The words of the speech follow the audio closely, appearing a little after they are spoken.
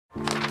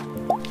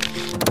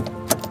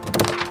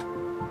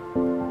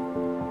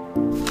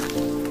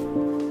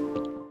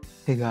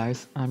Hey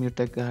guys, I'm your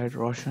tech guide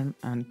Roshan,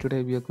 and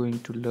today we are going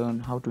to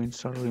learn how to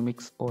install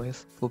Remix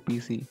OS for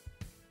PC.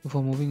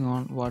 Before moving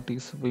on, what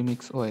is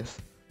Remix OS?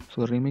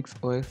 So Remix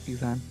OS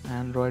is an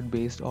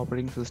Android-based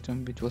operating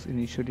system which was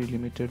initially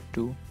limited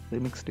to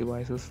Remix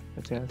devices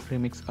such as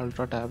Remix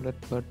Ultra tablet,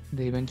 but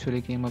they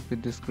eventually came up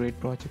with this great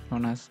project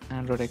known as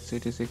Android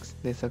x86.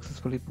 They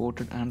successfully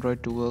ported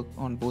Android to work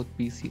on both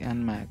PC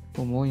and Mac.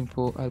 For more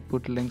info, I'll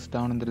put links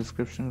down in the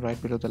description right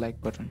below the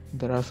like button.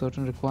 There are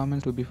certain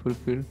requirements to be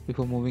fulfilled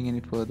before moving any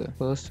further.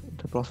 First,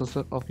 the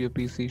processor of your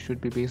PC should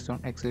be based on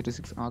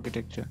x86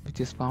 architecture,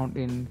 which is found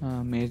in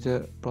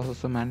major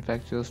processor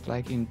manufacturers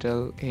like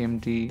Intel,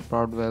 AMD,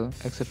 Broadwell,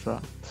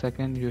 etc.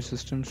 Second, your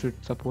system should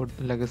support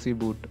legacy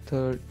boot.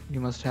 Third, you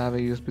must have a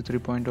USB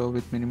 3.0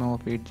 with minimum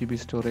of 8 GB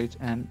storage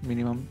and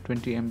minimum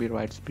 20 MB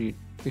write speed.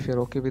 If you're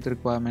okay with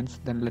requirements,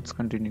 then let's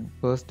continue.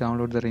 First,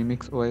 download the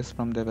Remix OS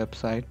from their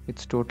website.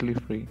 It's totally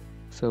free.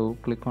 So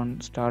click on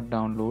Start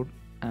Download,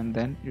 and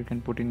then you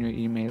can put in your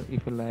email.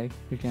 If you like,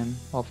 you can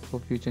opt for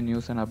future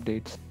news and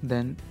updates.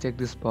 Then check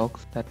this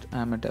box that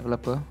I'm a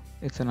developer.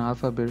 It's an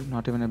alpha build,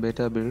 not even a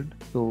beta build,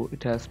 so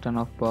it has ton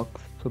of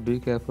bugs, so be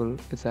careful.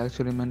 It's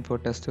actually meant for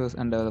testers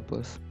and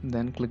developers.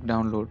 Then click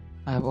download.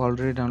 I have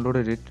already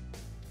downloaded it.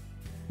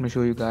 Let me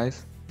show you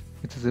guys.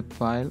 It's a zip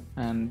file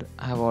and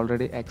I have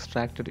already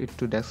extracted it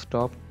to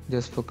desktop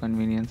just for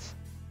convenience.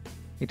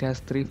 It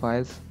has 3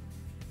 files.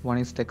 One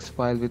is text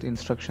file with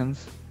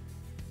instructions.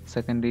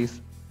 Second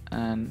is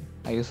an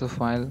ISO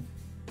file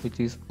which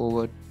is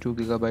over 2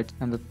 GB,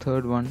 and the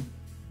third one,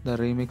 the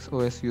Remix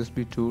OS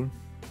USB tool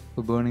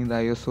for burning the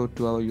ISO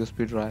to our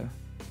USB drive.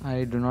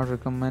 I do not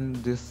recommend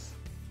this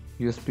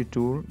USB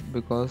tool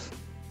because,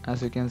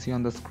 as you can see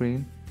on the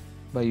screen,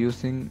 by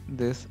using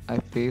this I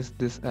faced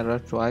this error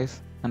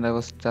twice and I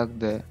was stuck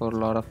there for a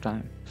lot of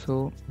time.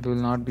 So we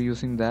will not be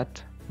using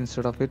that.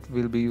 Instead of it,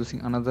 we'll be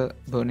using another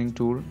burning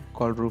tool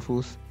called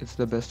Rufus. It's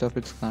the best of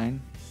its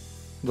kind.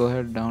 Go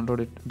ahead,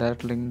 download it.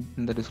 Direct link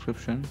in the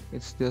description.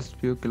 It's just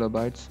few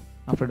kilobytes.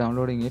 After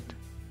downloading it,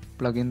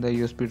 plug in the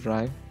USB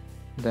drive,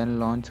 then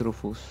launch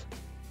Rufus.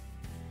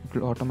 It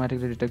will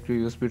automatically detect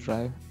your USB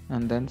drive,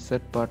 and then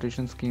set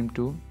partition scheme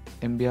to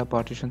MBR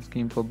partition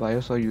scheme for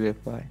BIOS or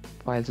UEFI.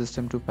 File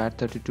system to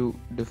FAT32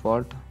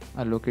 default,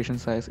 a location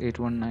size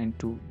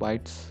 8192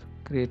 bytes.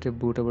 Create a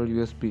bootable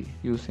USB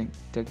using,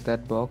 check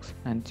that box,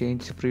 and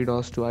change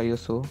FreeDOS to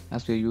ISO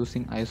as we are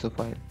using ISO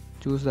file.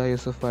 Choose the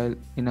ISO file.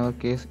 In our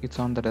case, it's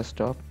on the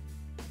desktop.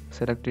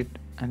 Select it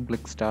and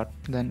click start.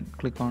 Then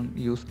click on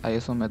use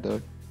ISO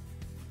method.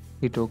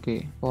 Hit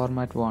OK.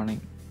 Format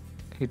warning.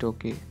 Hit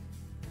OK.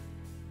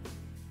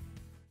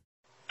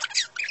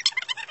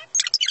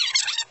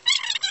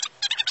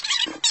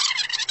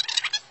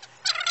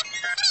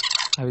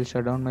 I will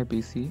shut down my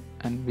PC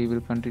and we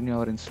will continue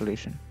our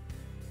installation.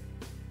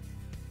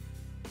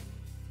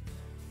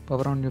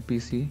 Power on your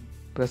PC,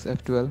 press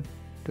F12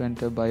 to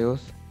enter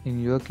BIOS.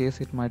 In your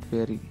case it might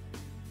vary.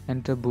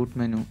 Enter boot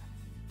menu.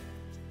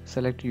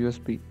 Select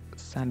USB,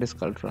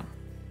 SanDisk Ultra.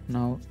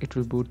 Now it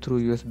will boot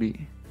through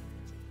USB.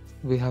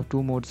 We have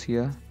 2 modes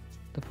here.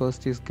 The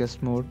first is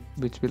guest mode,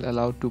 which will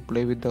allow to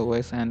play with the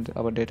OS and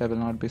our data will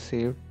not be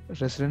saved.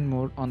 Resident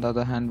mode, on the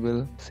other hand,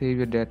 will save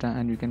your data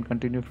and you can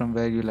continue from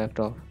where you left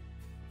off.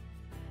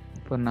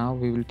 For now,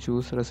 we will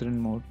choose resident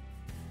mode.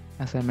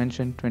 As I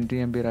mentioned, 20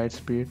 MB write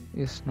speed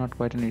is not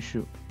quite an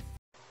issue.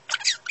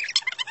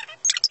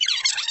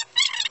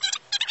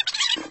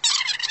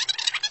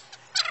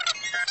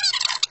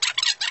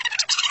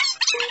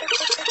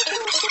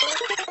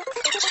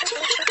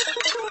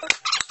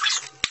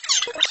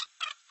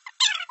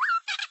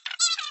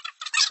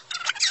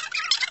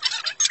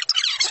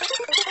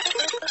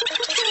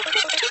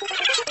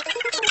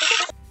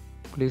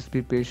 Please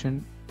be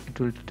patient, it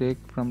will take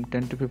from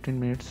 10 to 15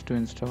 minutes to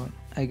install.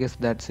 I guess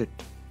that's it.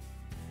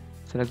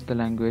 Select the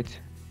language,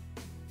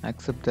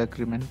 accept the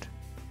agreement,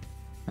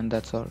 and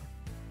that's all.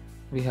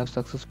 We have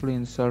successfully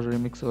installed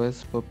Remix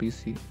OS for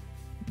PC.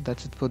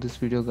 That's it for this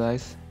video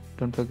guys.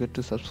 Don't forget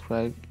to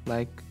subscribe,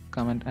 like,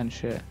 comment and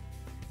share.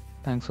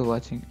 Thanks for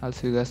watching. I'll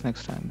see you guys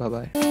next time. Bye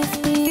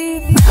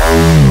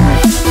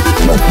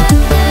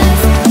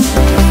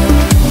bye.